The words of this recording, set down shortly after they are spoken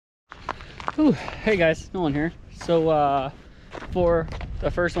Whew. Hey guys, Nolan here. So for the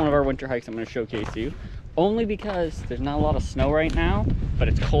first one of our winter hikes, I'm going to showcase you, only because there's not a lot of snow right now, but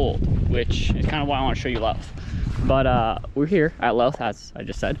it's cold, which is kind of why I want to show you Louth. But we're here at Louth, as I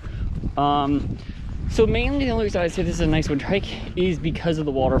just said. So mainly the only reason I say this is a nice winter hike is because of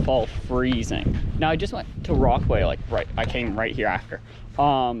the waterfall freezing. Now I just went to Rockway, I came right here after.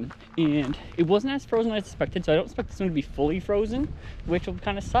 And it wasn't as frozen as expected, so I don't expect this one to be fully frozen, which will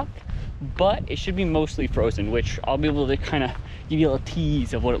kind of suck, but it should be mostly frozen, which I'll be able to kind of give you a little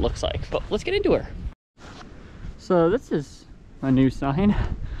tease of what it looks like. But let's get into her. So this is a new sign.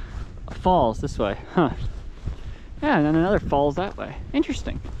 Falls this way, huh? Yeah, and then another falls that way.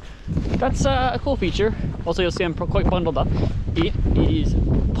 Interesting. That's a cool feature. Also, you'll see I'm quite bundled up. It is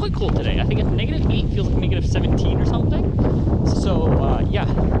quite cold today. I think it's -8, feels like -17 or something. So yeah,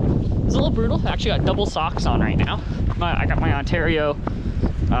 it's a little brutal. I actually got double socks on right now. I got my Ontario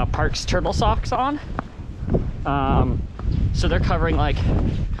Parks turtle socks on. So they're covering like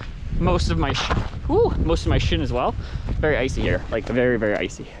most of my shin as well. Very icy here, like very, very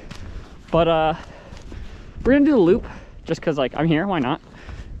icy. But we're gonna do the loop just because like I'm here, why not?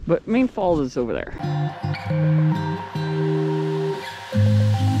 But main falls is over there.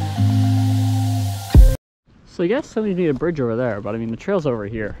 So I guess somebody need a bridge over there, but I mean the trail's over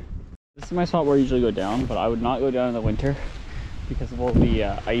here. This is my spot where I usually go down, but I would not go down in the winter because of all the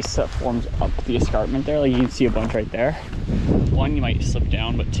ice that forms up the escarpment there. Like you can see a bunch right there. One, you might slip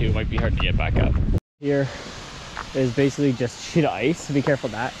down, but two, it might be hard to get back up. Here is basically just sheet of ice, so be careful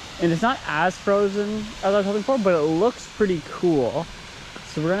of that. And it's not as frozen as I was hoping for, but it looks pretty cool.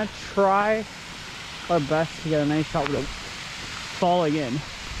 So we're gonna try our best to get a nice shot without falling in.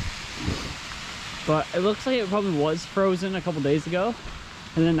 But it looks like it probably was frozen a couple days ago.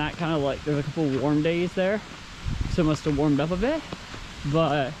 And then that kind of like, there's a couple warm days there. So it must have warmed up a bit.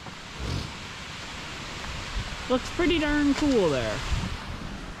 But looks pretty darn cool there.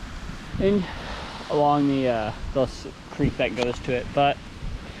 And along the creek that goes to it. But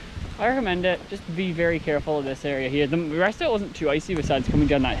I recommend it. Just be very careful of this area here. The rest of it wasn't too icy besides coming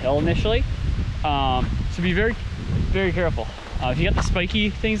down that hill initially. So be very, very careful. If you got the spiky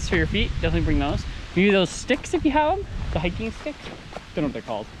things for your feet, definitely bring those. Maybe those sticks if you have them. The hiking sticks. Don't know what they're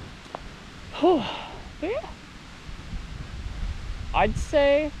called. But yeah. I'd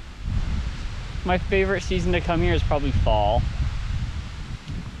say my favorite season to come here is probably fall.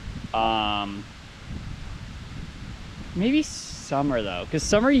 Maybe summer though, because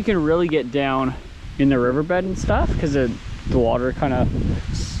summer you can really get down in the riverbed and stuff because the water kind of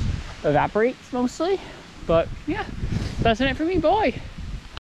evaporates mostly. But yeah, that's it for me, boy.